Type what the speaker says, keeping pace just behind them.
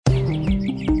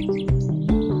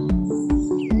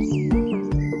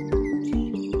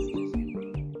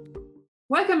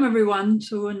Welcome everyone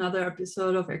to another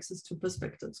episode of Access to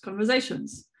Perspectives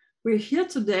Conversations. We're here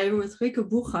today with Rike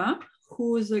Bucher,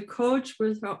 who is a coach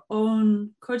with her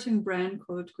own coaching brand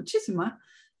called Coachissima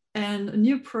and a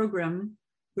new program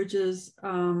which is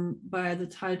known by the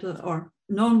title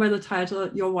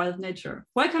Your Wild Nature.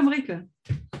 Welcome, Rike.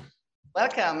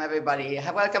 Welcome everybody.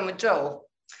 Welcome, Joe.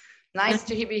 Nice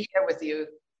to be here with you.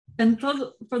 And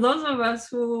for those of us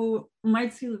who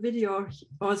might see the video,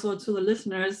 also to the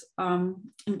listeners,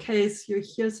 in case you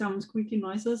hear some squeaky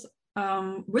noises,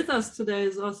 with us today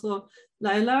is also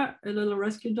Laila, a little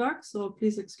rescue dog. So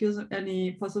please excuse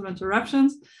any possible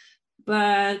interruptions.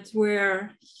 But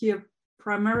we're here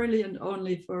primarily and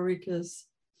only for Rike's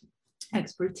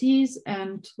expertise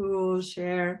and to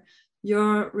share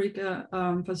your Rike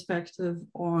perspective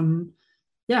on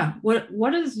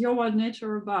what is Your Wild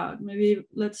Nature about? Maybe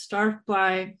let's start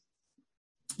by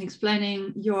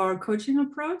explaining your coaching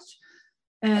approach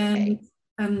and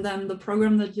then the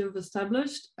program that you've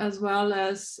established, as well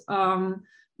as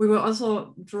we will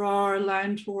also draw a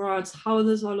line towards how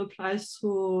this all applies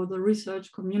to the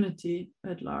research community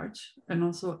at large, and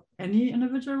also any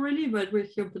individual really, but we're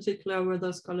here particular with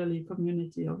a scholarly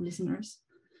community of listeners.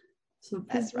 So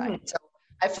that's right. So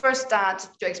I first start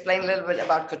to explain a little bit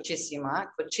about Coachissima.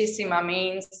 Coachissima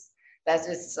means that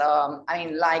it's,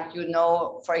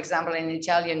 for example, in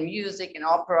Italian music, in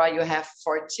opera, you have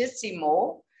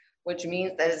fortissimo, which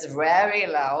means that it's very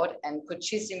loud, and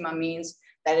Coachissima means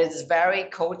that it's very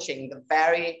coaching. The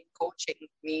very coaching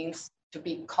means to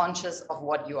be conscious of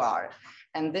what you are.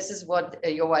 And this is what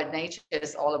Your Wild Nature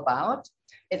is all about.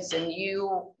 It's a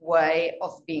new way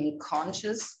of being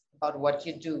conscious about what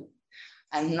you do.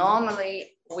 And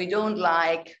normally we don't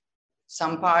like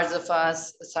some parts of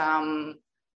us, some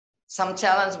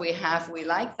talents we have, we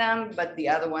like them, but the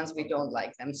other ones we don't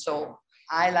like them. So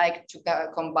I like to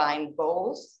combine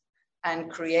both and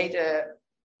create a,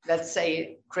 let's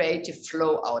say, creative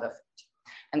flow out of it.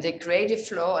 And the creative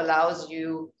flow allows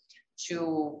you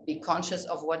to be conscious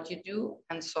of what you do,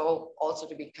 and so also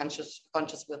to be conscious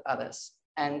with others.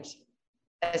 And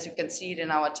as you can see it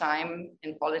in our time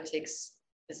in politics,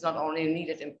 it's not only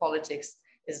needed in politics,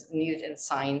 it's needed in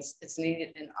science, it's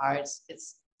needed in arts,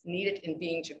 it's needed in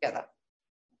being together.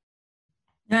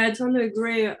 Yeah, I totally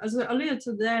agree. As earlier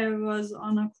today, I was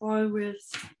on a call with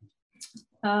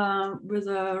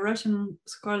a Russian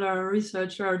scholar,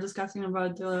 researcher, discussing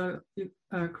about the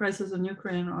crisis in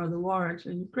Ukraine, or the war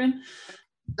actually in Ukraine.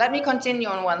 Let me continue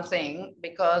on one thing,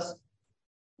 because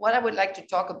what I would like to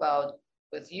talk about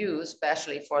with you,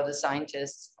 especially for the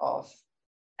scientists of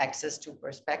Access to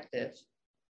Perspective,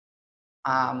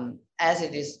 as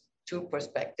it is two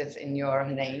perspectives in your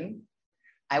name,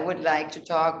 I would like to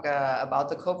talk about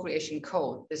the co-creation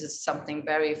code. This is something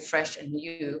very fresh and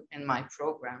new in my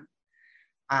program.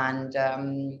 And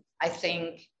I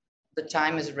think the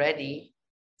time is ready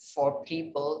for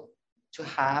people to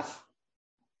have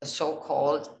a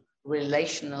so-called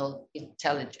relational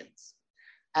intelligence.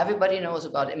 Everybody knows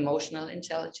about emotional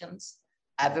intelligence.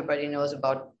 Everybody knows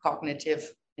about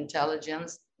cognitive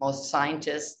intelligence. Most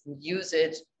scientists use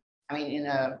it, in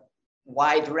a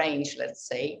wide range, let's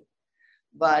say.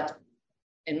 But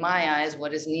in my eyes,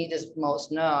 what is needed most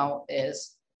now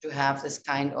is to have this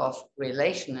kind of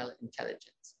relational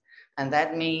intelligence. And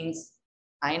that means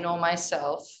I know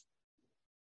myself,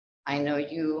 I know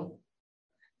you,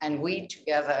 and we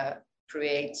together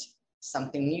create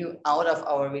something new out of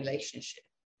our relationship.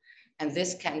 And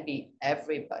this can be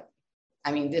everybody.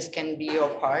 This can be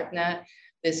your partner,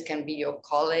 this can be your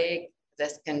colleague,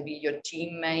 this can be your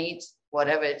teammate,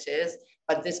 whatever it is,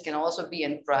 but this can also be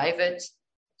in private.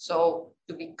 So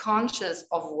to be conscious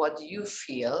of what you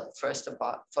feel, first of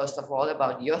all,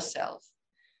 about yourself.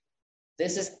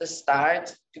 This is the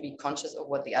start to be conscious of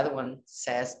what the other one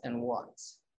says and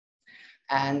wants.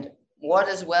 And what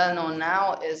is well known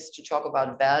now is to talk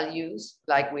about values,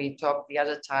 like we talked the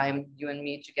other time, you and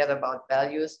me together, about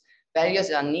values. Values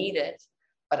are needed,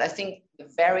 but I think the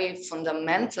very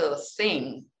fundamental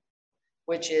thing,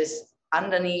 which is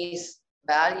underneath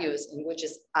values and which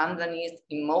is underneath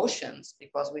emotions,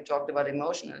 because we talked about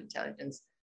emotional intelligence,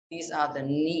 these are the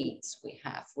needs we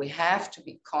have. We have to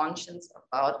be conscious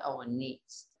about our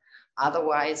needs.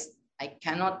 Otherwise, I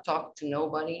cannot talk to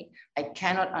nobody. I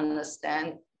cannot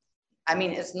understand.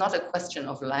 It's not a question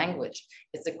of language.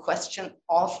 It's a question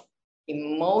of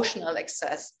emotional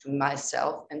access to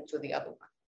myself and to the other one.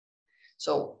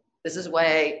 So this is why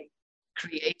I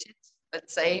created,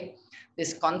 let's say,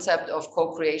 this concept of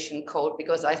co-creation code,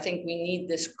 because I think we need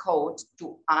this code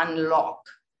to unlock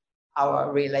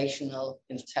our relational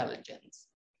intelligence.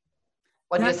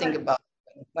 What do you think about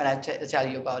it when I tell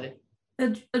you about it?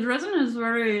 it resonates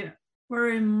very,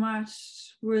 very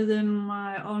much within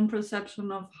my own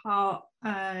perception of how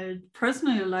I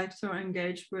personally like to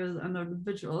engage with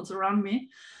individuals around me.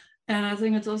 And I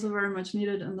think it's also very much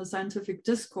needed in the scientific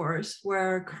discourse,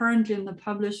 where currently in the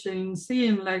publishing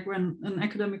scene, like when in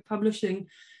academic publishing,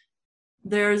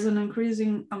 there's an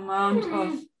increasing amount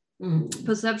of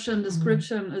perception,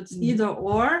 description. It's either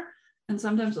or, and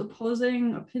sometimes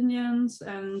opposing opinions,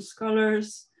 and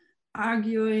scholars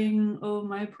arguing, oh,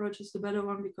 my approach is the better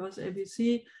one because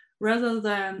ABC, rather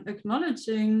than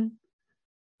acknowledging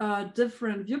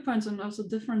different viewpoints and also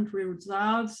different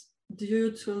results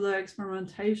due to the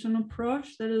experimentation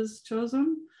approach that is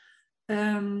chosen.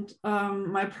 And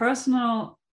my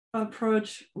personal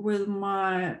approach with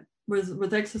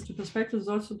access to perspectives is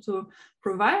also to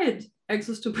provide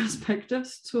access to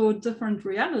perspectives to different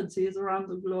realities around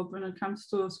the globe when it comes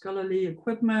to scholarly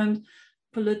equipment,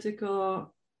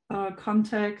 political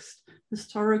context,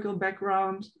 historical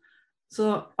background.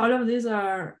 So all of these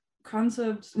are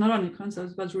concepts, not only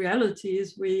concepts, but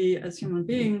realities we as human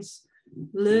beings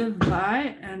live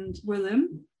by and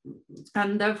within.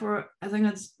 And therefore, I think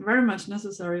it's very much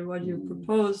necessary what you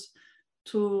propose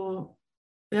to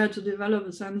develop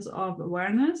a sense of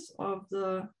awareness of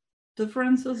the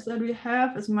differences that we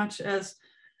have, as much as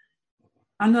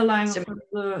underlying as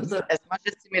much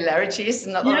as similarities,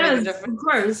 not yes, only the differences. Of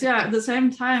course, yeah. At the same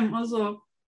time, also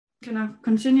kind of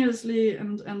continuously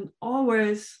and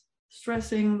always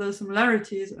stressing the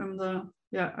similarities and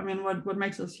what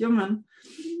makes us human.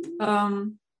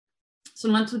 So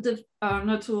not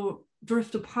to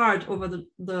drift apart over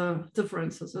the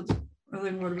differences. That's, I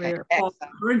think, what we all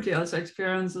currently also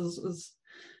experience is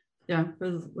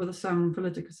with some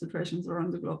political situations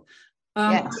around the globe.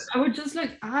 Yes. I would just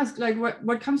ask,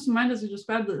 what comes to mind as you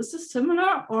described it? Is this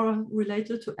similar or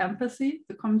related to empathy,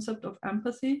 the concept of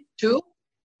empathy? To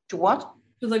what?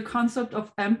 To the concept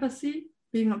of empathy,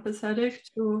 being empathetic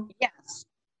to. Yes.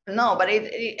 No, but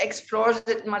it explores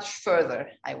it much further,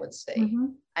 I would say. Mm-hmm.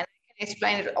 And I can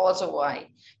explain it also why.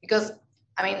 Because,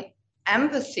 I mean,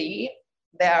 empathy,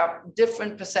 there are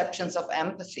different perceptions of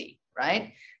empathy,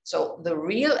 right? So the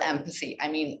real empathy, I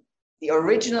mean, the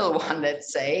original one,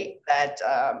 let's say, that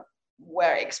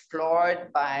were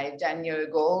explored by Daniel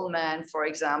Goleman, for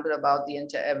example, about the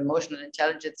emotional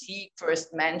intelligence, he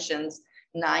first mentions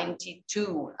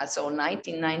 92. So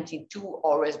 1992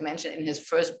 always mentioned in his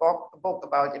first book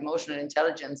about emotional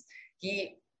intelligence,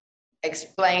 he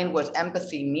explained what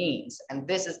empathy means. And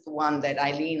this is the one that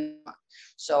I lean on.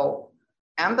 So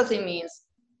empathy means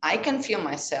I can feel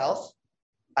myself,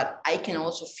 but I can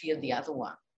also feel the other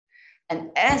one.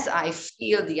 And as I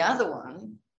feel the other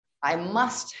one, I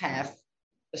must have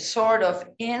a sort of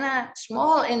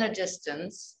small inner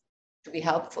distance to be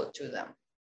helpful to them.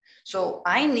 So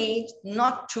I need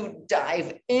not to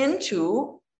dive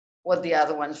into what the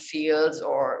other one feels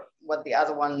or what the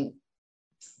other one,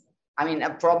 I mean,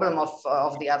 a problem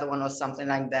of the other one or something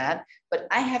like that. But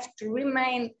I have to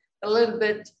remain a little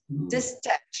bit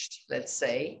detached, let's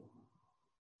say,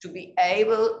 to be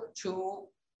able to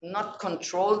not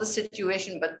control the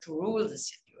situation, but to rule the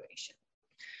situation.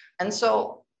 And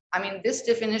so, I mean, this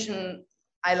definition,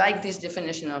 I like this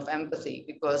definition of empathy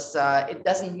because it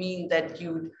doesn't mean that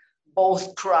you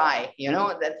both cry,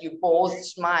 that you both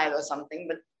smile or something,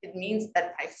 but it means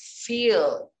that I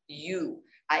feel you.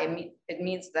 It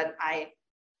means that I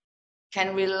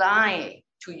can rely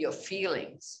to your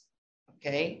feelings,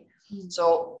 okay? Mm-hmm.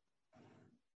 So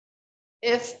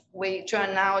if we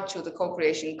turn now to the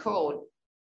co-creation code,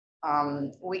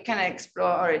 we can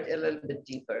explore it a little bit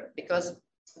deeper because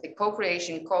the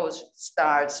co-creation code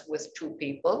starts with two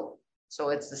people. So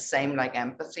it's the same like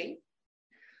empathy,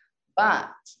 but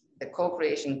the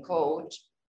co-creation code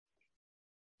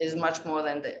is much more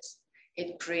than this.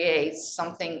 It creates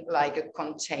something like a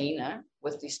container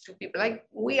with these two people, like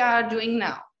we are doing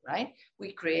now, right?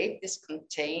 We create this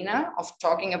container of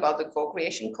talking about the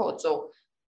co-creation code. So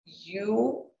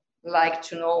you like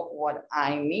to know what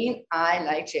I mean. I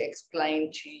like to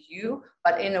explain to you,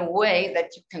 but in a way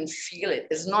that you can feel it.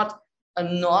 It's not a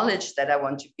knowledge that I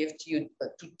want to give to you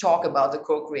to talk about the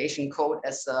co-creation code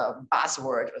as a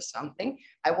buzzword or something.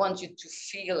 I want you to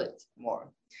feel it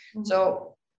more. Mm-hmm.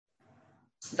 So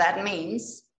that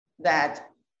means that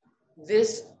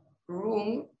this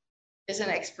room is an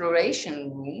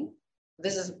exploration room.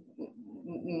 This is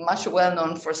much well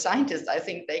known for scientists. I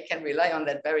think they can rely on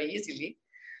that very easily.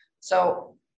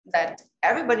 So that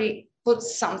everybody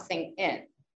puts something in,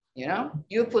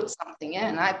 you put something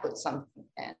in, I put something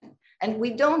in. And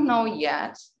we don't know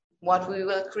yet what we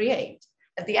will create.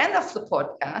 at the end of the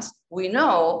podcast, we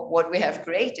know what we have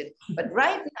created. But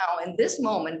right now, in this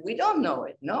moment, we don't know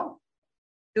it, no?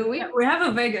 Do we? We have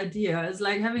a vague idea. It's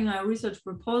like having a research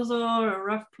proposal or a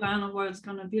rough plan of what it's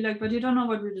going to be like, but you don't know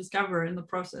what we discover in the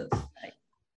process. Right.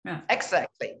 Yeah.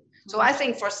 Exactly. So I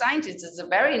think for scientists, it's a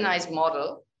very nice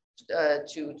model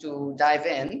to dive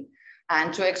in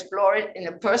and to explore it in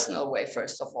a personal way,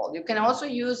 first of all. You can also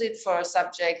use it for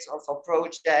subjects or for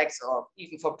projects or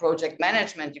even for project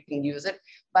management, you can use it,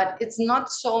 but it's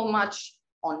not so much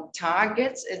on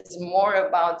targets, it's more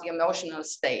about the emotional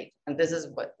state. And this is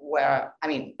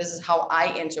this is how I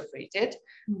interpret it.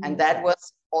 Mm-hmm. And that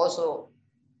was also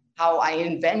how I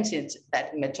invented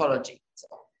that methodology. So,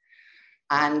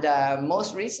 and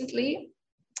most recently,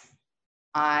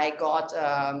 I got,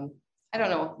 I don't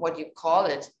know what you call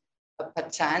it, a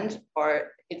patent, or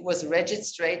it was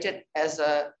registered as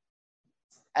a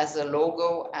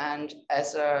logo and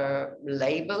as a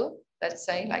label, let's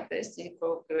say like this, the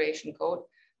co-creation code.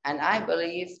 And I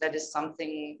believe that is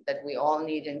something that we all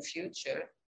need in future.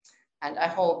 And I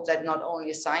hope that not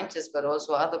only scientists, but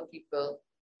also other people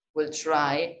will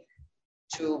try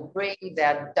to bring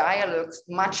their dialogues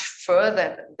much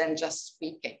further than just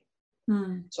speaking.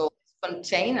 So this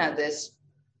container, this,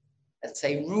 let's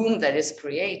say, room that is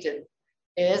created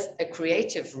is a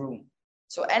creative room.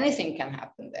 So anything can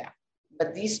happen there.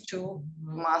 But these two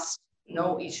must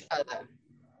know each other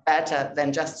better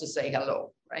than just to say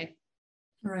hello, right?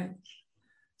 Right.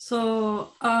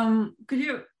 So could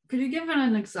you give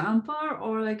an example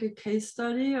or like a case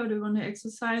study, or do you want to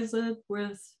exercise it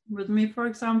with me, for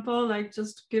example, like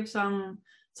just give some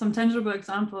tangible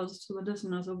examples to the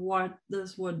listeners of what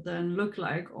this would then look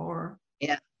like? Or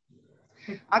yeah.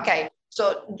 Okay.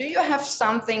 So do you have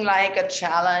something like a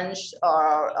challenge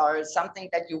or something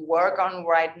that you work on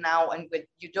right now and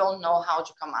you don't know how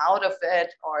to come out of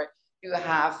it, or you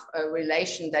have a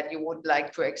relation that you would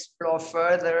like to explore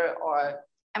further, or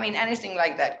I mean, anything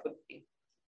like that could be.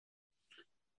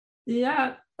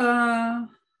 Yeah, I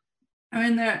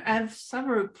mean, I have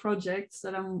several projects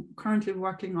that I'm currently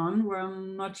working on where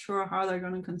I'm not sure how they're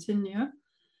going to continue.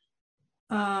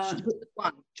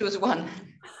 Choose one.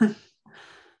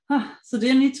 So do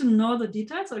you need to know the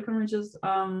details, or can we just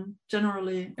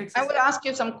generally exercise? I will ask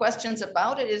you some questions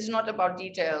about it. It's not about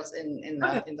details in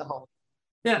the whole.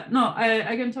 Yeah, no,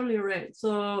 I can totally relate.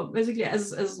 So basically,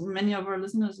 as many of our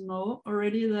listeners know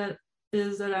already, that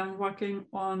I'm working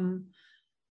on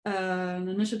an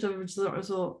initiative which is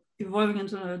also evolving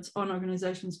into its own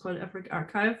organization. It's called Africa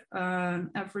Archive, an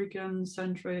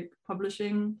African-centric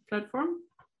publishing platform.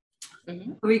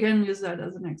 Mm-hmm. We can use that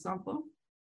as an example.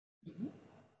 Mm-hmm.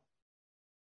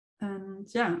 And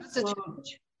yeah,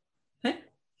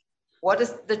 what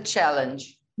is the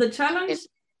challenge? The challenge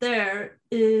there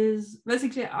is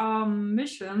basically our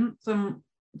mission. So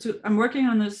I'm working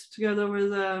on this together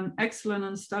with an excellent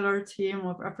and stellar team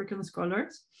of African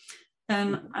scholars.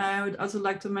 And I would also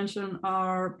like to mention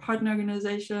our partner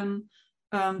organization,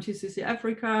 TCC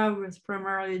Africa, with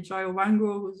primarily Joy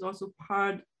Wango, who's also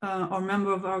part or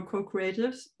member of our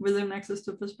co-creatives within Access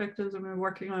to Perspectives, and we're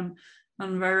working on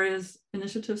various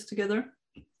initiatives together.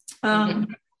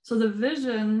 So the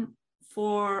vision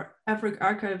for Africa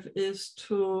Archive is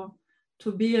to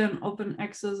be an open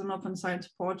access and open science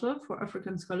portal for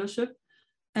African scholarship,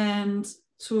 and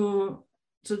to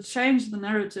change the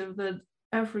narrative that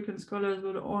African scholars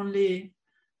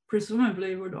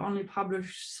presumably would only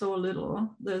publish so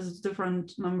little. There's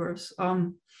different numbers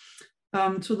to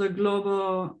the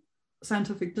global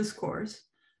scientific discourse.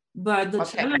 But the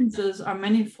challenges are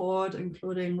manifold,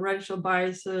 including racial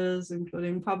biases,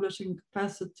 including publishing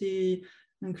capacity,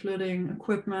 including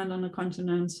equipment on the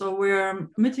continent. So we're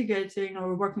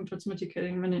working towards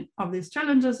mitigating many of these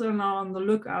challenges, and now on the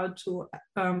lookout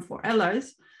for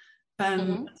allies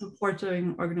and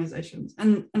supporting organizations.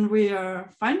 And we are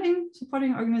finding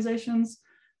supporting organizations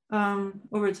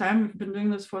over time. We've been doing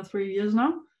this for 3 years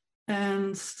now,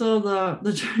 and still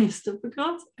the journey is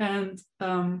difficult and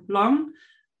long.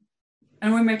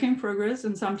 And we're making progress,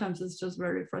 and sometimes it's just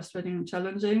very frustrating and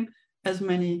challenging, as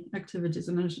many activities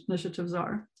and initiatives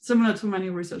are, similar to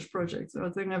many research projects. So I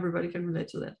think everybody can relate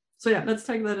to that. So yeah, let's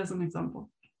take that as an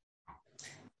example.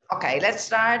 Okay, let's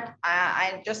start.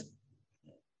 I just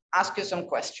ask you some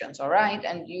questions, all right?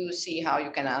 And you see how you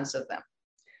can answer them.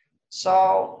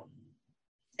 So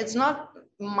it's not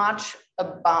much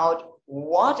about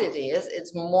what it is,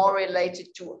 it's more related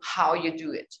to how you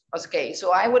do it. Okay,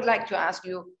 so I would like to ask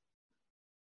you,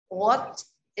 what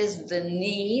is the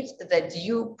need that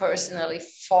you personally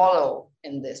follow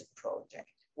in this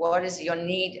project? What is your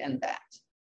need in that?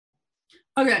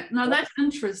 Okay, now that's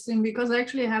interesting because I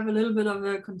actually have a little bit of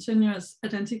a continuous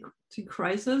identity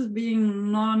crisis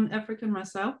being non-African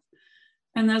myself.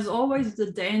 And there's always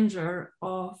the danger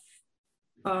of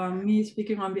me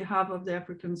speaking on behalf of the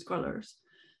African scholars.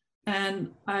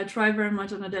 And I try very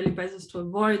much on a daily basis to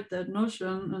avoid that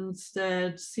notion and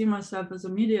instead see myself as a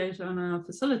mediator and a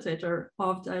facilitator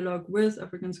of dialogue with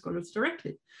African scholars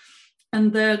directly.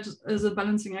 And that is a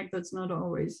balancing act that's not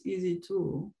always easy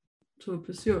to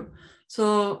pursue.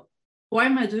 So why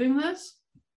am I doing this?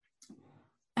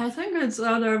 I think it's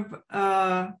out of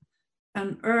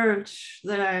an urge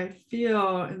that I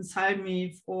feel inside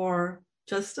me for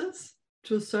justice,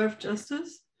 to serve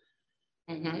justice.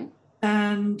 Mm-hmm.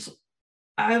 And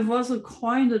I've also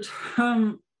coined a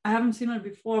term, I haven't seen it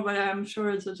before, but I'm sure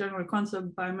it's a general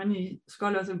concept by many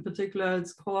scholars in particular.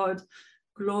 It's called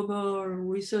global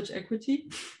research equity.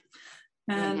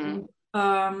 And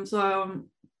so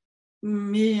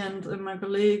me and my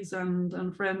colleagues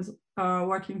and friends are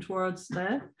working towards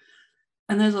that.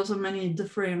 And there's also many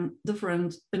different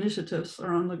initiatives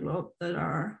around the globe that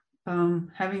are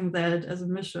having that as a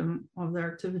mission of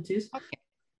their activities. Okay.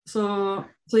 So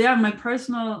yeah, my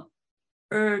personal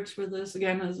urge with this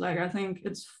again is like, I think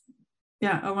it's,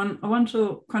 yeah, I want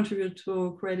to contribute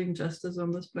to creating justice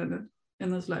on this planet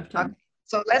in this lifetime. Okay.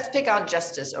 So let's pick out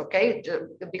justice, okay?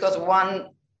 Because one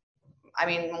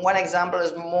example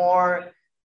is more,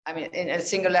 in a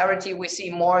singularity, we see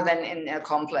more than in a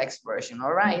complex version,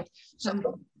 all right? So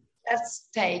let's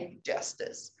take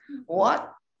justice.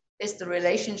 What is the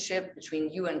relationship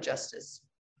between you and justice?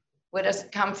 Where does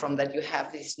it come from that you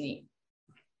have this need?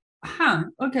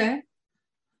 Okay.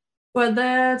 Well,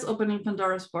 that's opening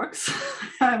Pandora's box.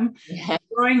 I'm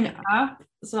growing up,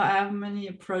 so I have many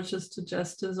approaches to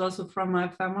justice, also from my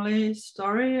family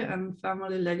story and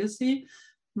family legacy.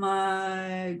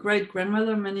 My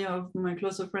great-grandmother, many of my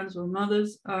closer friends will know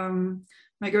this,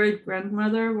 my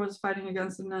great-grandmother was fighting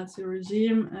against the Nazi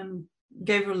regime and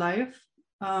gave her life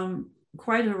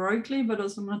quite heroically, but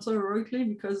also not so heroically,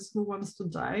 because who wants to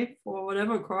die for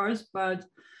whatever cause? But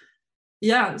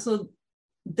yeah, so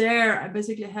there I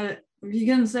basically had, you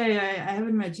can say I have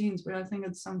in my genes, but I think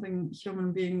it's something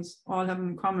human beings all have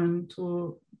in common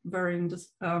to varying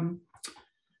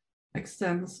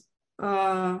extents.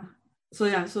 So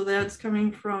yeah, so that's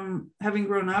coming from having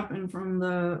grown up and from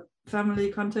the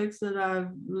family context that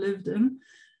I've lived in,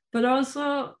 but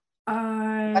also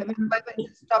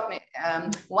Stop me.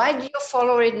 Why do you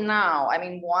follow it now?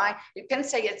 Why? You can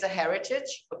say it's a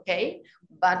heritage, okay,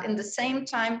 but in the same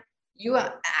time, you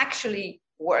are actually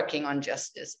working on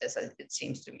justice, as it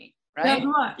seems to me, right?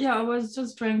 Yeah, I was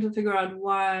just trying to figure out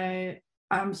why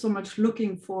I'm so much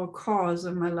looking for a cause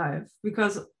in my life,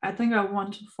 because I think I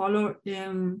want to follow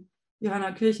in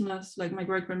Johanna Kirchner's, like my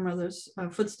great-grandmother's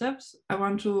footsteps. I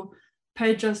want to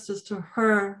pay justice to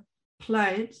her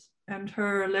plight and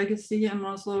her legacy, and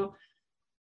also,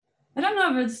 I don't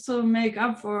know if it's to make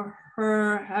up for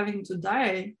her having to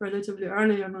die relatively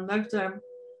early in her lifetime,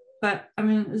 but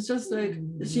it's just like,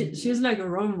 she's like a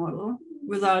role model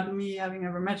without me having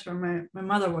ever met her. My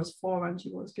mother was 4 when she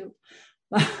was killed.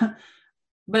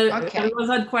 But okay. It was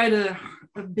had quite a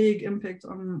big impact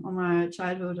on my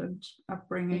childhood and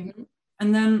upbringing. Mm-hmm.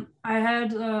 And then I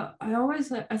had,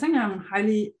 I think I'm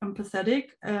highly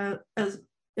empathetic as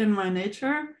in my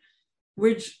nature,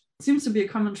 which seems to be a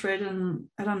common trait in,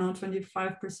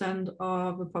 25%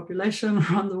 of the population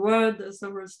around the world. There's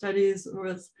several studies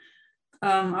with,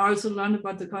 I also learned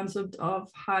about the concept of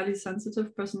highly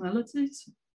sensitive personalities.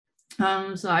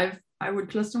 So I would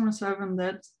cluster myself in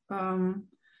that,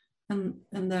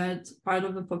 in that part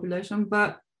of the population.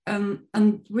 But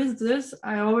and with this,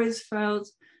 I always felt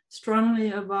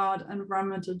strongly about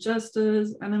environmental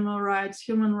justice, animal rights,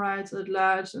 human rights at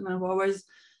large,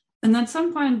 and at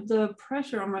some point the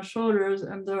pressure on my shoulders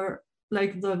and the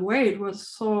weight was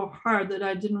so hard that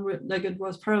I didn't it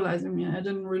was paralyzing me. I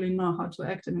didn't really know how to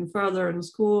act any further in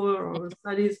school or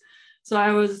studies. So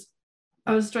I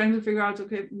was trying to figure out,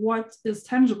 okay, what is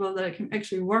tangible that I can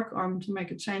actually work on to make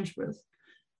a change with.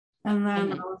 And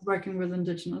then I was working with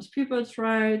Indigenous people's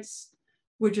rights,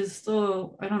 which is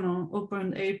still,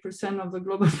 0.8% of the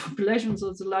global population. So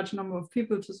it's a large number of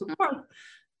people to support.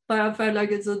 But I felt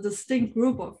like it's a distinct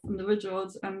group of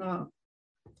individuals, and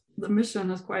the mission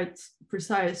is quite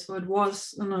precise. So it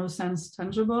was, in a sense,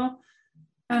 tangible.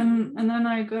 And then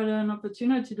I got an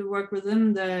opportunity to work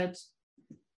within that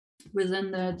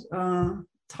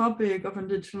topic of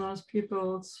Indigenous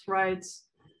people's rights,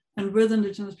 and with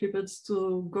Indigenous peoples,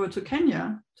 to go to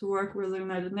Kenya to work with the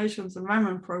United Nations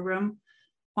Environment Program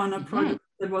on a project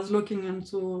that was looking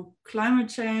into climate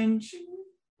change,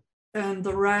 and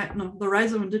the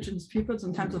rise of indigenous peoples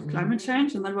in times of climate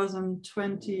change, and that was in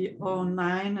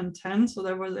 2009 and 10. So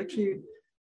that was actually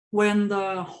when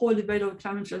the whole debate of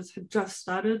climate change had just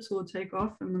started to take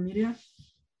off in the media.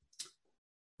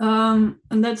 And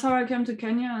that's how I came to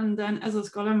Kenya. And then as a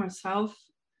scholar myself,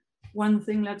 one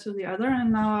thing led to the other.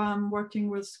 And now I'm working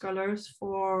with scholars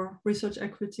for research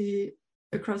equity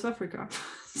across Africa.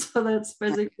 So that's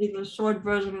basically the short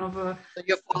version of a... So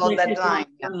you followed that line.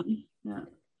 Yeah.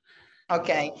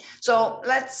 Okay, so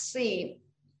let's see.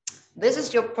 This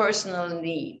is your personal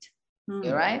need,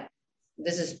 right?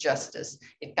 This is justice.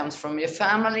 It comes from your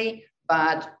family,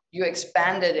 but you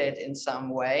expanded it in some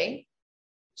way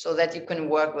so that you can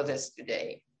work with this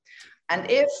today.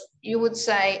 And if you would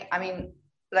say, I mean,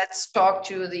 let's talk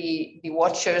to the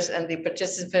watchers and the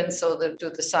participants, so to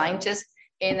the scientists,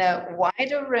 in a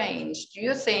wider range, do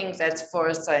you think that for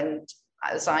a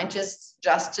scientist,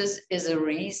 justice is a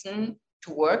reason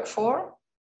to work for?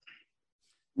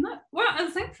 Well, I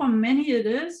think for many it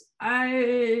is.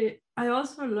 I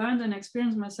also learned and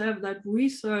experienced myself that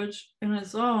research in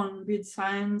its own, be it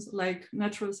science like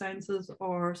natural sciences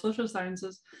or social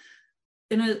sciences,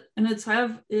 in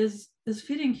itself is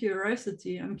feeding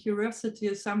curiosity, and curiosity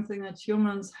is something that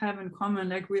humans have in common,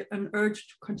 like an urge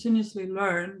to continuously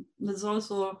learn. There's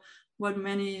also what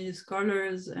many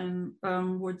scholars and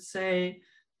would say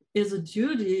is a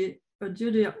duty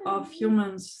of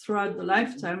humans throughout the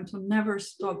lifetime to never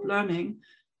stop learning.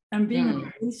 And being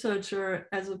a researcher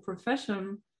as a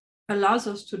profession allows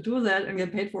us to do that and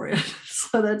get paid for it.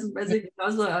 So that's basically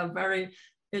also a very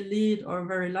elite or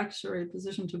very luxury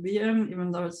position to be in,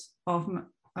 even though it's often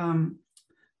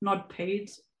not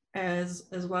paid as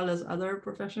well as other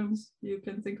professions you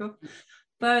can think of.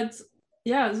 But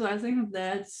yeah, so I think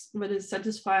that's what is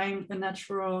satisfying a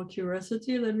natural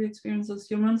curiosity that we experience as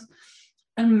humans.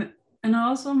 And I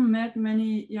also met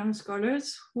many young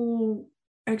scholars who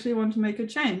actually want to make a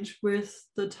change with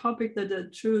the topic that they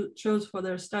chose for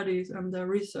their studies and their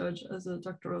research as a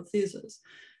doctoral thesis.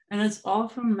 And it's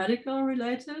often medical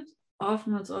related.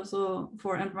 Often it's also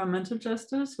for environmental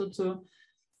justice, so to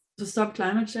stop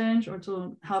climate change or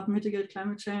to help mitigate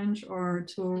climate change or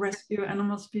to rescue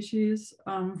animal species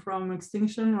from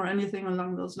extinction or anything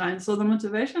along those lines. So the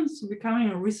motivations to becoming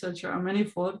a researcher are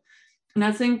manifold. And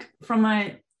I think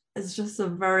it's just a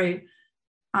very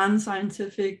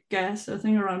unscientific guess. I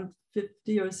think around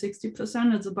 50 or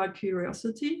 60% it's about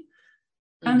curiosity.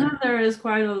 And then there is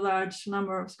quite a large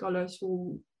number of scholars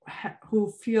who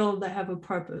feel they have a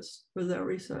purpose with their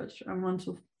research and want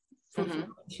to fulfill the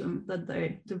mission that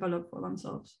they develop for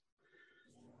themselves.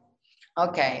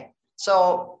 Okay,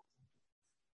 so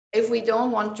if we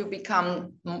don't want to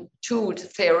become too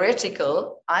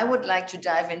theoretical, I would like to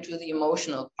dive into the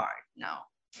emotional part now.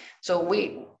 So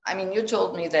you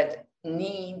told me that a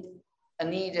need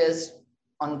is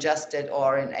on justice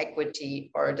or in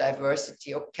equity or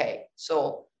diversity. Okay,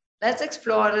 so let's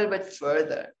explore a little bit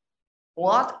further.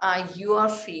 What are your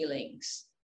feelings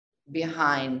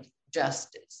behind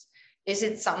justice? Is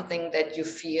it something that you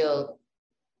feel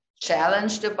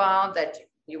challenged about, that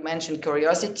you mentioned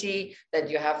curiosity, that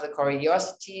you have the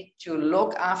curiosity to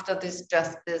look after this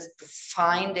justice, to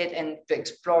find it and to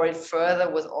explore it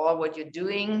further with all what you're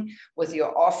doing, with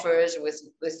your offers,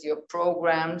 with your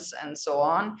programs and so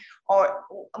on? Or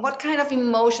what kind of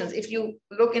emotions, if you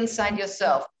look inside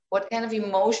yourself, what kind of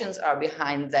emotions are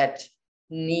behind that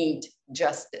need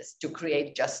justice, to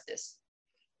create justice?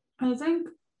 I think,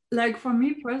 like for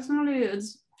me personally,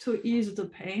 it's to ease the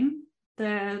pain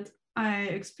that I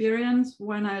experience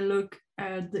when I look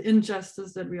at the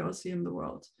injustice that we all see in the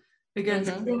world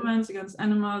against humans, against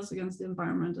animals, against the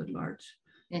environment at large.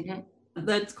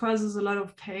 That causes a lot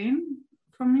of pain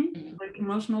for me, like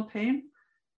emotional pain,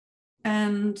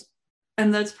 and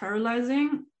that's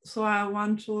paralyzing. So I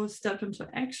want to step into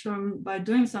action by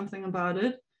doing something about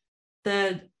it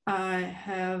that I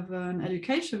have an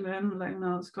education in, like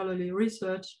now scholarly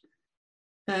research.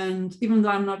 And even though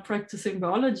I'm not practicing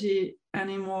biology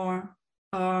anymore,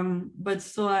 but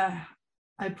still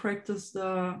I practice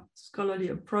the scholarly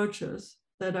approaches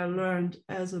that I learned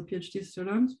as a PhD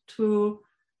student to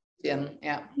do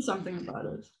something about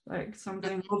it, like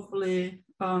something hopefully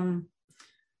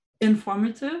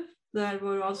informative that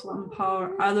will also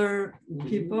empower other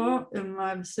people in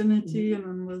my vicinity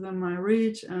and within my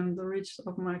reach and the reach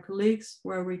of my colleagues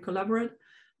where we collaborate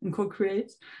and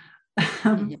co-create.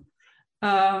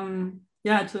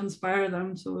 To inspire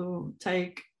them to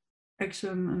take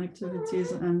action and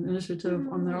activities and initiative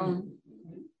on their own.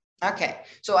 Okay,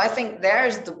 so I think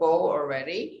there's the bow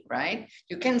already, right?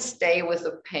 You can stay with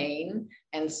the pain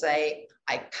and say,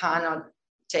 I cannot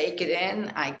take it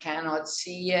in. I cannot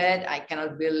see it. I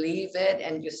cannot believe it.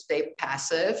 And you stay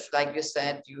passive. Like you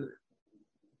said,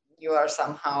 you are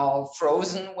somehow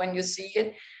frozen when you see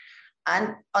it.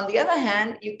 And on the other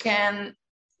hand, you can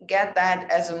get that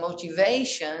as a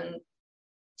motivation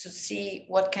to see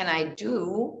what can I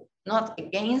do, not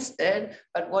against it,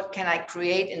 but what can I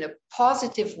create in a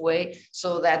positive way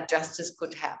so that justice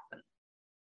could happen.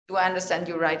 Do I understand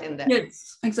you right in that?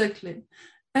 Yes, exactly.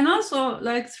 And also,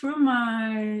 like through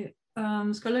my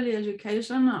scholarly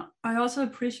education, I also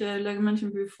appreciate, like I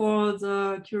mentioned before,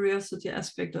 the curiosity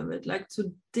aspect of it, like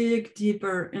to dig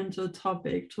deeper into a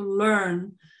topic, to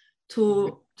learn,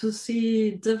 to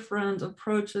see different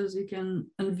approaches you can,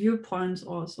 and viewpoints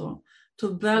also,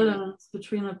 to balance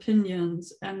between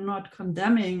opinions and not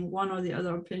condemning one or the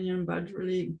other opinion, but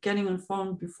really getting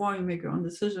informed before you make your own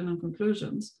decision and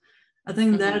conclusions. I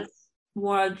think that's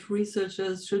what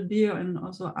researchers should be and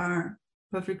also are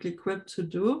perfectly equipped to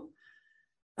do,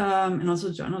 and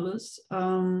also journalists.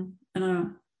 And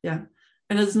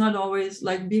it's not always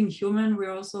like being human.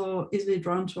 We're also easily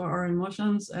drawn to our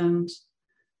emotions and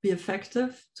be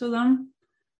effective to them.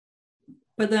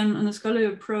 But then in a scholarly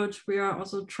approach, we are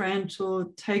also trained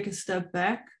to take a step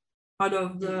back out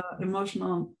of the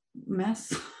emotional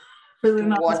mess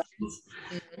within ourselves,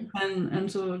 and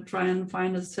to try and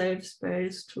find a safe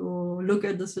space to look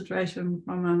at the situation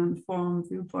from an informed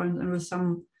viewpoint and with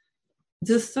some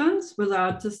distance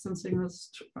without distancing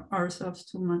ourselves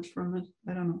too much from it.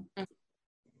 I don't know.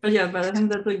 But I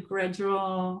think that's a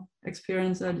gradual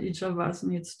experience that each of us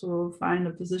needs to find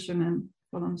a position in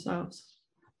for themselves.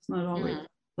 It's not always,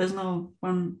 there's no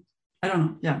one, I don't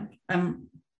know. Yeah.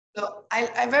 So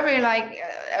I very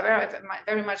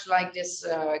much like this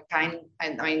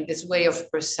this way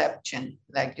of perception,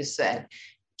 like you said,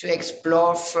 to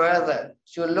explore further,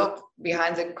 to look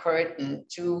behind the curtain,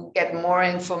 to get more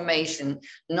information,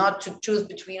 not to choose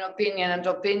between opinion and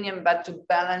opinion, but to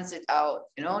balance it out,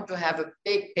 to have a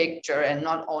big picture and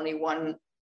not only one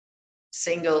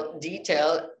single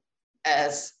detail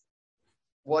as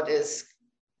what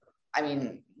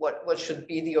should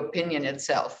be the opinion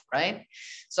itself, right?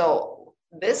 So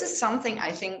this is something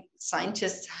I think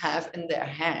scientists have in their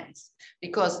hands,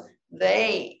 because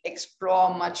they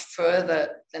explore much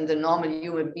further than the normal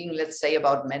human being, let's say,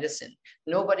 about medicine.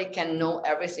 Nobody can know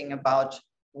everything about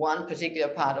one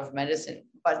particular part of medicine,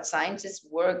 but scientists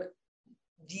work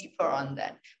deeper on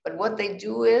that. But what they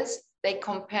do is they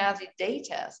compare the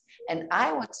data. And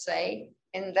I would say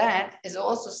in that is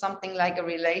also something like a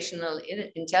relational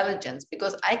intelligence,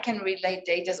 because I can relate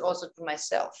data also to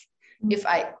myself. If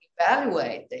I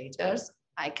evaluate data,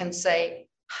 I can say,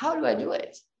 how do I do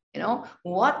it?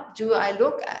 What do I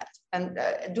look at? And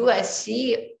do I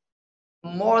see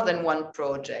more than one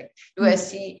project? Do I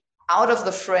see out of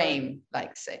the frame,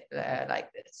 like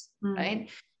this, right?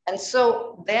 And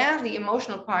so there the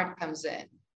emotional part comes in.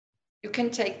 You can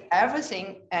take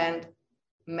everything and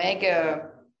make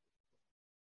a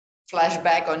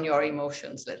flashback on your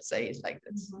emotions, let's say it's like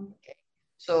this. Okay.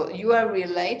 So you are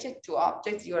related to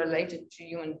objects, you are related to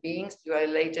human beings, you are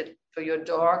related to your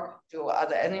dog, to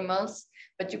other animals,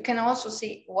 but you can also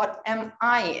see, what am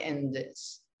I in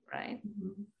this, right?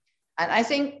 And I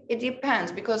think it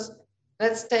depends, because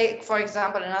let's take, for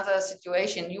example, another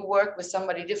situation. You work with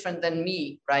somebody different than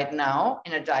me right now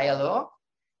in a dialogue.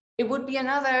 It would be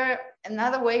another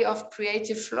way of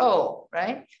creative flow,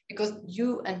 right? Because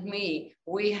you and me,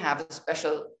 we have a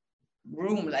special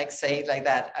room, like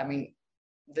that. I mean,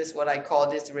 this what I call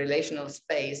this relational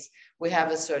space. We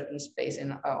have a certain space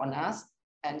on us,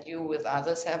 and you with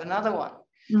others have another one.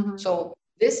 So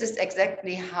this is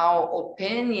exactly how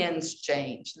opinions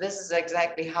change. This is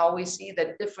exactly how we see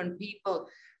that different people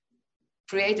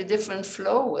create a different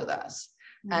flow with us.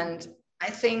 And I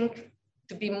think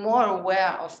to be more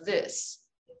aware of this,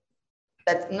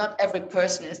 that not every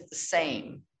person is the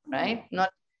same, right?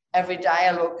 Not every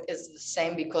dialogue is the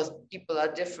same, because people are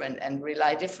different and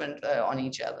rely different on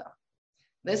each other.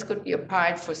 This could be a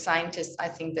part for scientists, I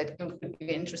think, that could be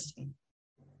interesting.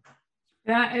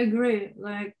 Yeah, I agree.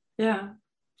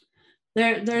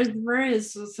 There's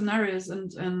various scenarios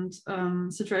and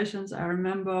situations. I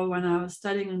remember when I was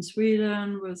studying in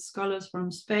Sweden with scholars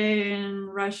from Spain,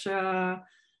 Russia,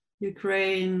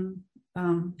 Ukraine,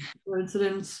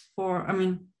 coincidence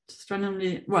just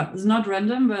randomly, it's not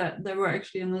random, but they were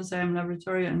actually in the same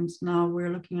laboratory, and now we're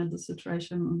looking at the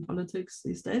situation in politics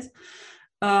these days.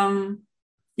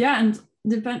 And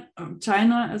depend on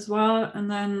China as well,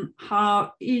 and then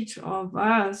how each of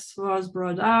us was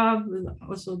brought up, with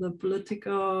also the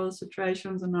political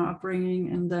situations and our upbringing,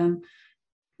 and then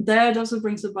that also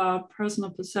brings about personal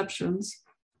perceptions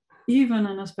even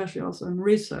and especially also in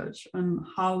research and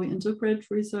how we interpret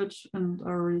research and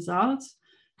our results,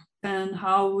 and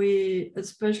how we,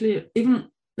 especially even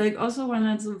like also when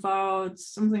it's about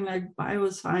something like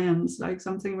bioscience, like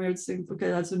something where it's think, okay,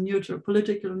 that's a neutral,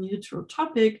 political neutral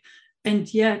topic,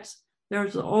 and yet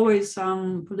there's always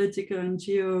some political and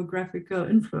geographical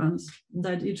influence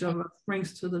that each of us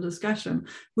brings to the discussion,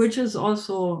 which is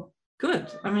also good.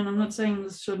 I mean, I'm not saying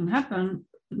this shouldn't happen.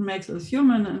 It makes us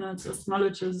human and it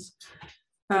acknowledges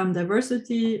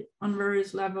diversity on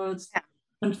various levels. Yeah.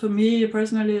 And for me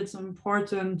personally, it's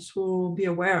important to be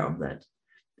aware of that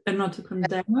and not to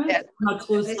condemn it, Yeah. not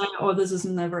to say, oh, this is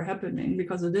never happening,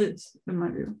 because it is, in my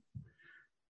view.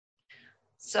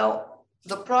 So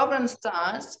the problem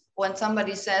starts when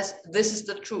somebody says, this is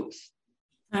the truth,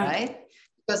 right?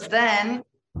 Because then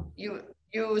you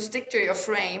stick to your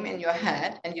frame in your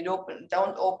head and you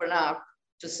don't open up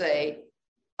to say,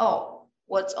 oh,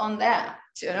 what's on that,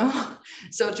 you know?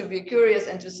 So to be curious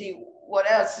and to see what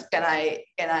else can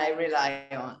I rely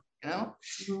on, you know?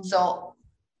 Mm-hmm. So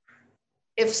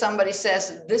if somebody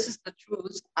says, this is the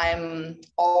truth, I'm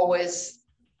always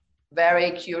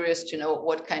very curious to know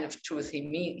what kind of truth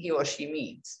he or she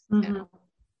means. Mm-hmm. You know?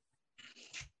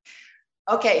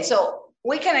 Okay, so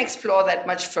we can explore that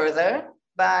much further,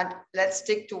 but let's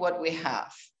stick to what we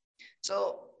have.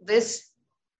 So this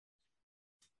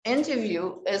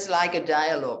interview is like a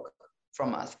dialogue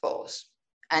from us both.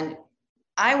 And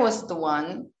I was the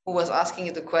one who was asking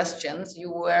you the questions.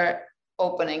 You were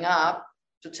opening up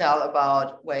to tell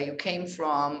about where you came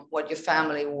from, what your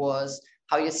family was,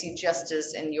 how you see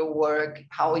justice in your work,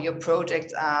 how your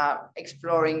projects are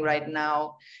exploring right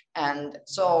now. And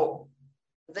so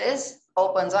this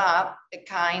opens up a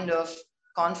kind of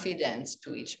confidence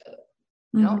to each other.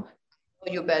 Mm-hmm. You know, I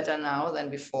know you better now than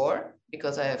before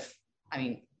because I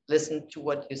listened to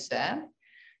what you said.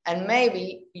 And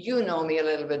maybe you know me a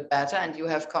little bit better and you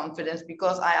have confidence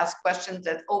because I ask questions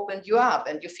that opened you up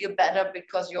and you feel better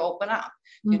because you open up.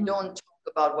 Mm-hmm. You don't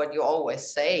talk about what you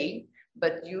always say,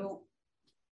 but you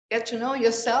get to know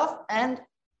yourself and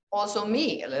also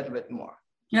me a little bit more.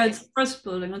 Yeah, it's trust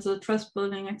building. It's a trust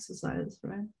building exercise,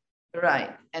 right?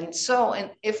 Right. And so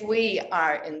if we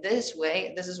are in this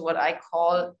way, this is what I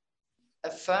call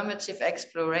affirmative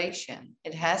exploration.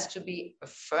 It has to be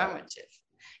affirmative.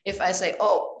 If I say,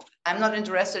 oh, I'm not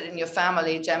interested in your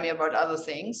family, tell me about other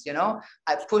things, you know,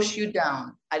 I push you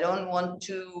down. I don't want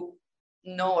to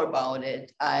know about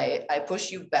it. I push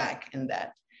you back in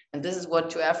that. And this is what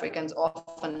to Africans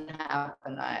often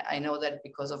happen. I know that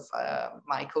because of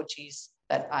my coaches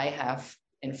that I have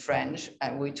in French,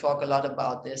 and we talk a lot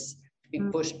about this, to be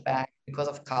pushed back because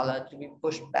of color, to be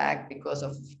pushed back because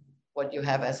of what you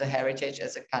have as a heritage,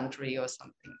 as a country or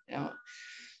something, you know.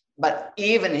 But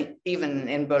even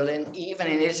in Berlin, even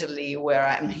in Italy, where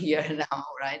I'm here now,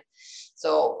 right?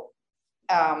 So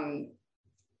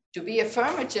to be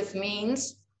affirmative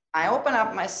means I open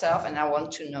up myself and I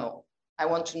want to know. I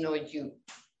want to know you.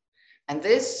 And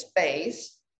this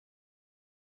space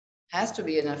has to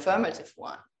be an affirmative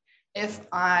one. If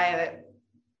I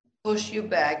push you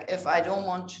back, if I don't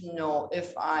want to know,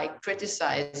 if I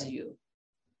criticize you,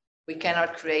 we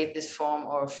cannot create this form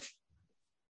of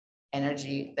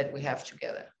energy that we have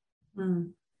together.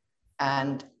 Mm.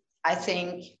 And I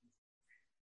think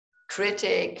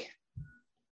critic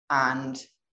and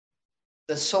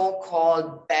the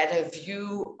so-called better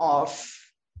view of,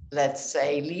 let's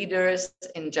say, leaders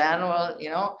in general, you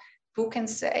know, who can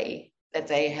say that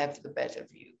they have the better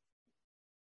view?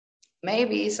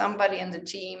 Maybe somebody in the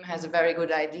team has a very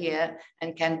good idea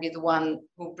and can be the one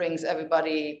who brings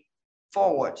everybody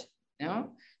forward, you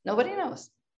know? Nobody knows.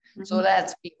 Mm-hmm. So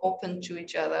let's be open to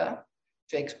each other,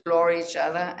 to explore each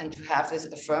other, and to have this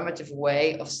affirmative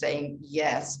way of saying,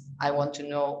 yes, I want to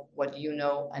know what you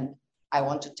know, and I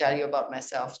want to tell you about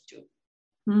myself too.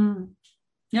 Mm.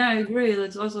 Yeah, I agree.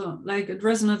 That's also like, it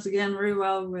resonates again very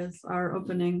well with our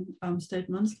opening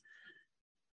statements,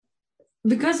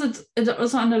 because it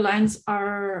also underlines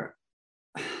our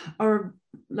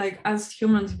like, as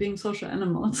humans being social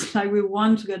animals, like we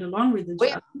want to get along with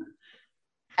each other.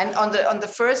 And on the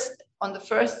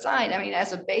first side, I mean,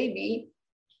 as a baby,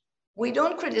 we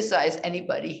don't criticize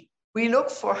anybody. We look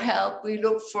for help. We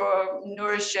look for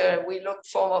nourisher. We look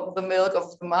for the milk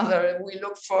of the mother. We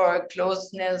look for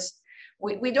closeness.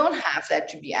 We don't have that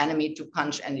to be enemy to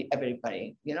punch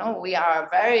everybody. You know, we are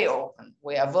very open.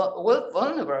 We are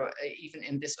vulnerable even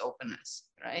in this openness,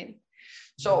 right?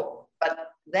 So, but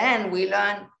then we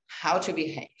learn how to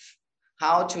behave,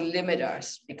 how to limit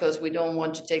us because we don't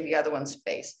want to take the other one's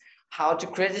space, how to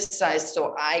criticize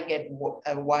so I get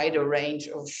a wider range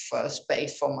of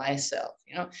space for myself,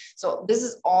 you know. So this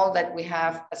is all that we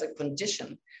have as a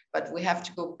condition, but we have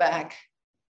to go back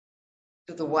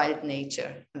to the wild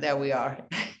nature. There we are,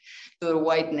 to the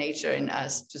white nature in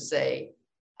us to say,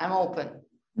 I'm open.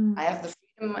 I have the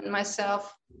freedom in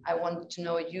myself. I want to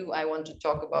know you. I want to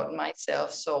talk about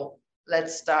myself. So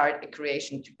let's start a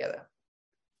creation together.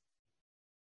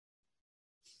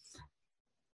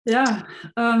 Yeah.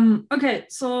 Okay.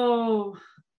 So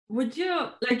would you,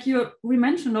 we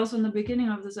mentioned also in the beginning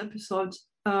of this episode,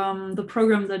 the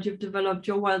program that you've developed,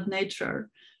 Your Wild Nature.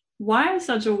 Why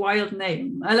such a wild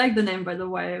name? I like the name, by the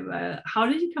way. But how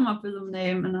did you come up with the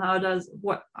name, and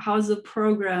how's the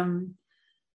program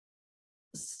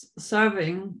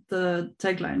serving the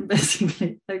tagline,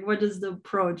 basically? Like, what is the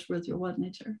approach with Your Wild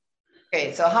Nature?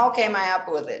 Okay, so how came I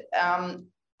up with it?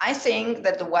 I think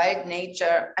that the wild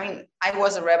nature, I mean, I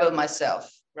was a rebel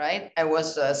myself, right? I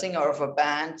was a singer of a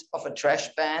band, of a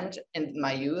trash band in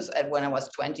my youth when I was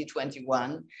 20,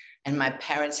 21, and my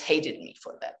parents hated me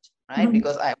for that, right? Mm-hmm.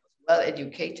 Because I was well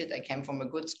educated, I came from a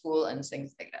good school and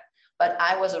things like that. But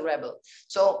I was a rebel.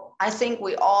 So I think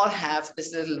we all have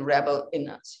this little rebel in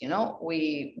us, you know?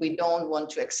 We don't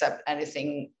want to accept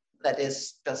anything that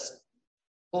is just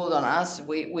pulled on us.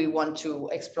 We want to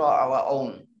explore our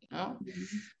own, you know?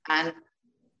 Mm-hmm. And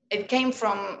it came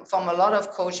from a lot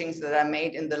of coachings that I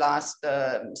made in the last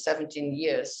 17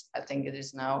 years, I think it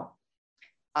is now.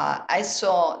 I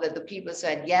saw that the people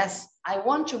said, yes, I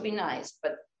want to be nice,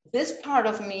 but this part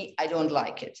of me, I don't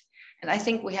like it. And I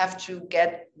think we have to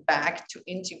get back to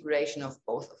integration of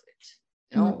both of it.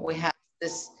 You know, we have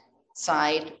this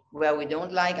side where we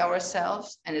don't like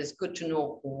ourselves, and it's good to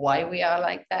know why we are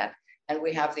like that. And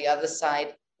we have the other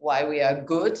side, why we are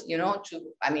good, you know,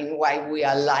 why we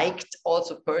are liked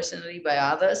also personally by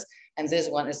others. And this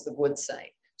one is the good side.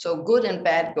 So good and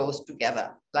bad goes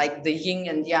together, like the yin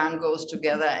and yang goes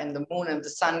together, and the moon and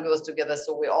the sun goes together.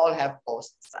 So we all have both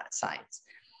sides.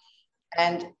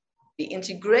 And the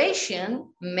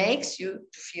integration makes you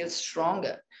feel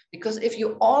stronger, because if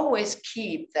you always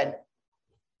keep that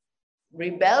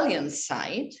rebellion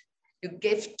side, you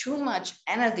give too much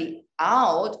energy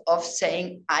out of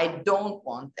saying, I don't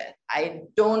want that. I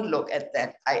don't look at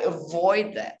that. I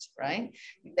avoid that, right?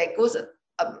 That goes,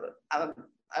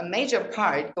 a major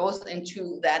part goes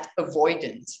into that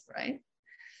avoidance, right?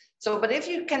 So, but if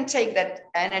you can take that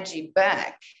energy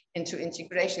back into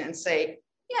integration and say,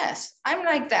 yes, I'm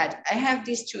like that. I have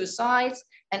these two sides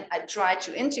and I try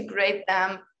to integrate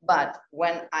them. But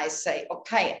when I say,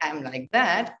 okay, I'm like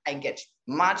that, I get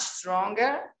much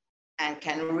stronger and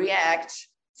can react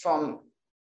from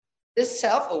this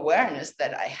self-awareness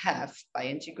that I have by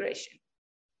integration.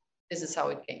 This is how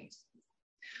it came.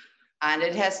 And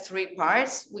it has three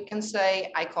parts. We can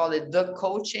say, I call it the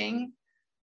coaching,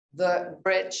 the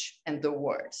bridge, and the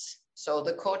words. So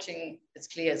the coaching, it's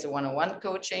clear, it's a one-on-one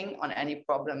coaching on any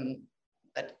problem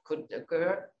that could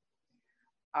occur.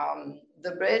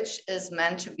 The bridge is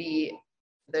meant to be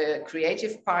the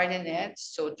creative part in it,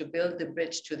 so to build the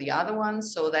bridge to the other one.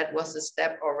 So that was a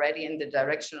step already in the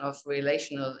direction of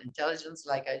relational intelligence,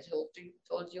 like I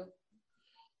told you.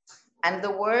 And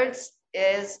the words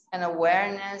is an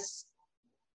awareness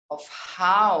of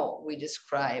how we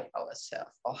describe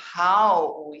ourselves, or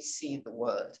how we see the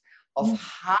world, of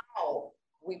how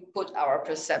we put our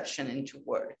perception into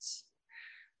words.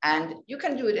 And you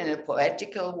can do it in a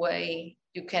poetical way,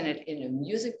 you can do it in a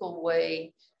musical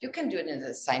way, you can do it in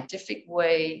a scientific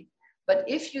way. But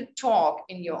if you talk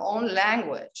in your own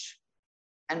language,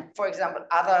 and for example,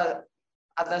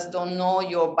 others don't know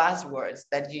your buzzwords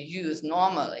that you use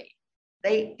normally,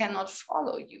 they cannot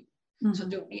follow you. Mm-hmm. So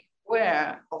to be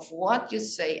aware of what you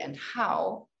say and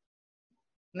how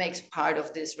makes part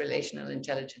of this relational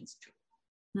intelligence too.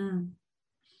 Mm.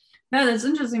 Yeah, that's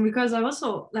interesting, because I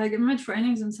also, like in my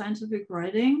trainings in scientific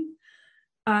writing,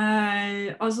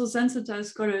 I also sensitize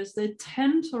scholars. They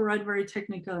tend to write very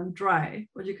technical and dry,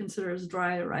 what you consider as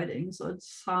dry writing. So it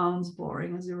sounds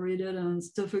boring as you read it, and it's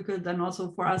difficult. Then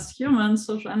also for us humans,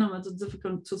 social animals, it's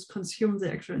difficult to consume the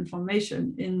actual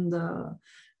information in the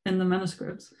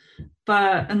manuscripts.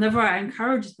 And therefore I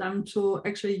encourage them to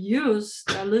actually use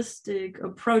stylistic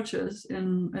approaches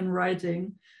in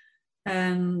writing,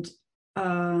 and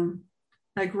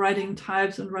like writing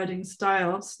types and writing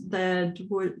styles that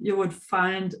you would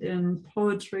find in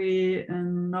poetry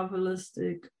and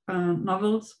novelistic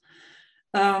novels,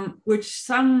 which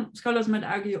some scholars might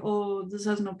argue, oh, this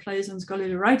has no place in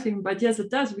scholarly writing. But yes,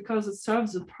 it does, because it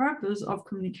serves the purpose of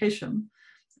communication.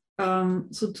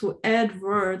 So to add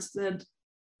words that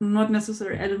not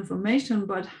necessarily add information,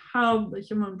 but help the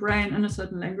human brain in a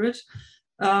certain language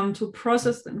to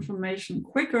process the information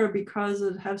quicker, because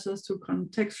it helps us to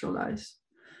contextualize.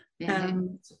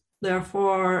 And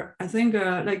therefore, I think,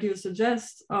 like you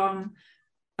suggest, a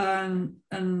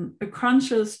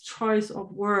conscious choice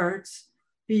of words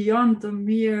beyond the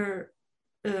mere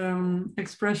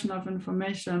expression of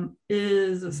information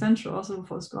is essential also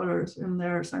for scholars in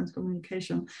their science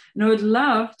communication. And I would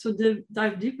love to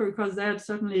dive deeper, because that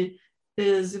certainly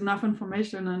is enough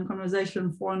information and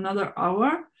conversation for another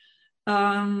hour.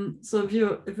 So if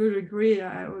you would agree,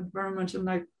 I would very much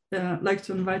like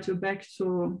to invite you back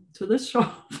to this show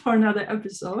for another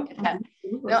episode. Yeah.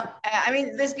 No, I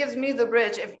mean, this gives me the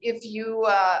bridge. If you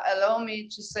allow me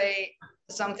to say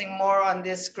something more on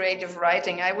this creative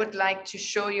writing, I would like to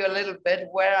show you a little bit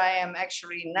where I am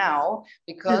actually now,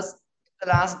 because the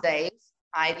last days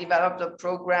I developed a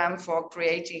program for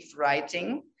creative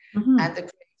writing, and the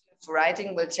creative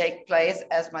writing will take place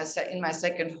as in my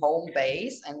second home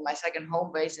base, and my second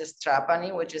home base is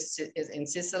Trapani, which is in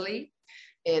Sicily.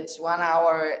 It's 1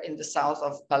 hour in the south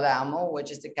of Palermo,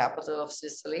 which is the capital of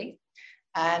Sicily.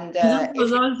 And for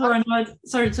those who are not,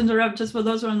 sorry to interrupt, just for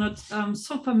those who are not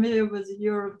so familiar with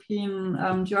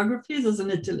European geographies, it's in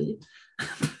Italy.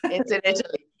 It's in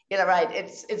Italy. Yeah, right.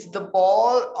 It's the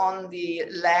ball on the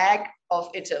leg of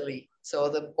Italy. So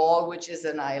the ball, which is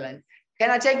an island. Can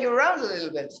I take you around a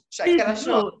little bit? Can I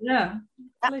show? Yeah.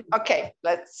 Okay.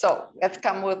 Let's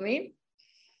come with me.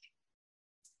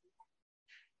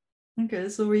 Okay,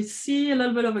 so we see a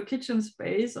little bit of a kitchen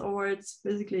space, or it's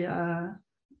basically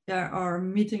our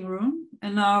meeting room,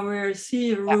 and now we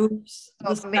see roofs.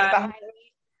 Behind me,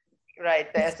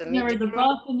 right, there's the meeting the room.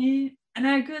 balcony, and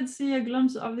I could see a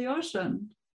glimpse of the ocean.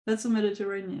 That's the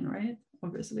Mediterranean, right?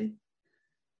 Obviously.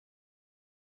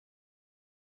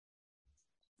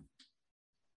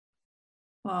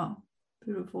 Wow,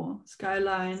 beautiful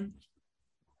skyline,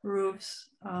 roofs,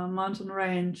 mountain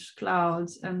range,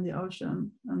 clouds, and the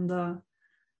ocean, and the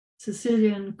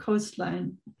Sicilian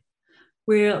coastline.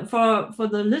 We're for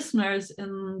the listeners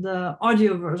in the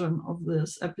audio version of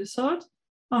this episode.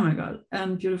 Oh my God,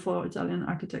 and beautiful Italian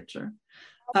architecture.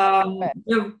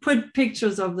 You put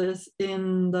pictures of this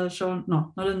in the show,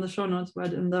 no, not in the show notes,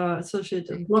 but in the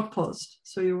associated blog post.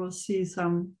 So you will see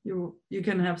some, you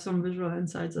can have some visual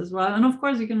insights as well. And of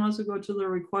course, you can also go to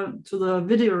the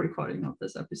video recording of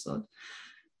this episode.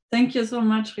 Thank you so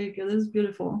much, Rike. This is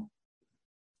beautiful.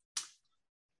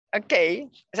 Okay,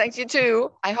 thank you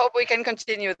too. I hope we can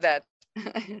continue that.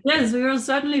 Yes, we will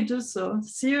certainly do so.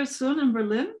 See you soon in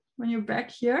Berlin when you're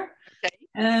back here. Okay.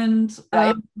 And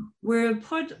we'll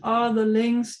put all the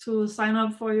links to sign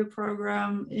up for your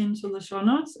program into the show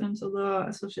notes, into the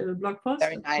associated blog post.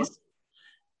 Very nice.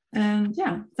 And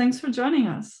yeah, thanks for joining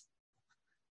us.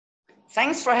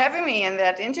 Thanks for having me in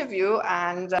that interview.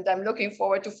 And I'm looking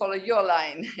forward to follow your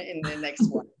line in the next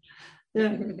one.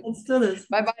 Yeah, let's do this.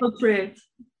 Bye-bye. Great.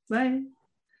 Bye.